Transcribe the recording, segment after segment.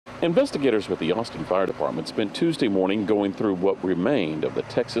Investigators with the Austin Fire Department spent Tuesday morning going through what remained of the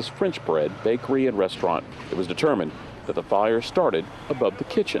Texas French bread bakery and restaurant. It was determined that the fire started above the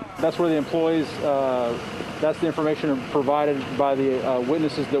kitchen. That's where the employees, that's the information provided by the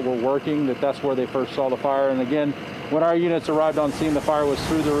witnesses that were working, that's where they first saw the fire. And again, when our units arrived on scene, the fire was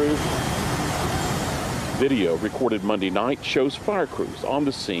through the roof. Video recorded Monday night shows fire crews on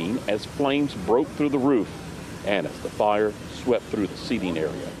the scene as flames broke through the roof and as the fire swept through the seating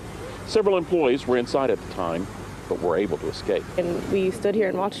area. Several employees were inside at the time, but were able to escape. And we stood here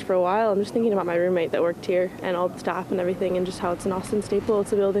and watched for a while. I'm just thinking about my roommate that worked here and all the staff and everything, and just how it's an Austin staple.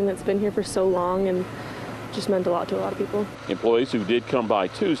 It's a building that's been here for so long and just meant a lot to a lot of people. Employees who did come by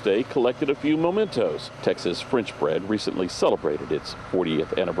Tuesday collected a few mementos. Texas French Bread recently celebrated its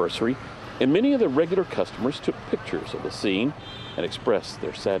 40th anniversary, and many of the regular customers took pictures of the scene and expressed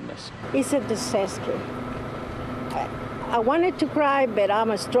their sadness. It's a disaster. I wanted to cry, but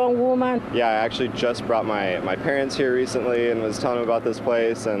I'm a strong woman. Yeah, I actually just brought my parents here recently and was telling them about this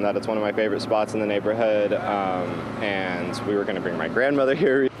place and that it's one of my favorite spots in the neighborhood. And we were going to bring my grandmother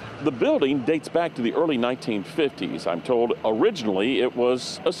here. The building dates back to the early 1950s. I'm told originally it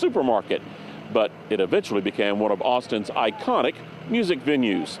was a supermarket, but it eventually became one of Austin's iconic music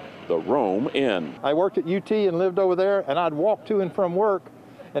venues, the Rome Inn. I worked at UT and lived over there, and I'd walk to and from work.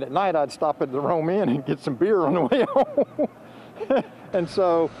 And at night, I'd stop at the Rome Inn and get some beer on the way home. And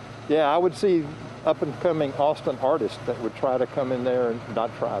so, yeah, I would see up-and-coming Austin artists that would try to come in there, and not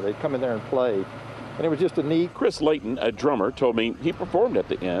try, they'd come in there and play. And it was just a neat... Chris Layton, a drummer, told me he performed at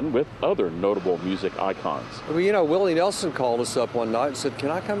the Inn with other notable music icons. Well, you know, Willie Nelson called us up one night and said,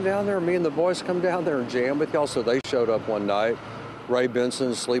 can I come down there? Me and the boys come down there and jam with y'all. So they showed up one night. Ray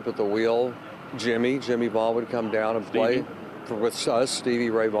Benson, Sleep at the Wheel. Jimmy Vaughn would come down and play. With us, Stevie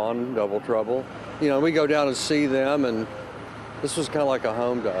Ray Vaughan, Double Trouble. You know, we go down and see them, and this was kind of like a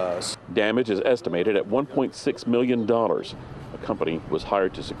home to us. Damage is estimated at $1.6 million. A company was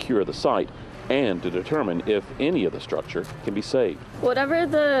hired to secure the site and to determine if any of the structure can be saved. Whatever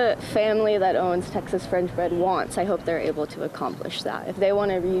the family that owns Texas French Bread wants, I hope they're able to accomplish that. If they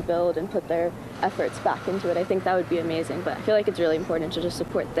want to rebuild and put their efforts back into it, I think that would be amazing. But I feel like it's really important to just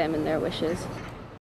support them and their wishes.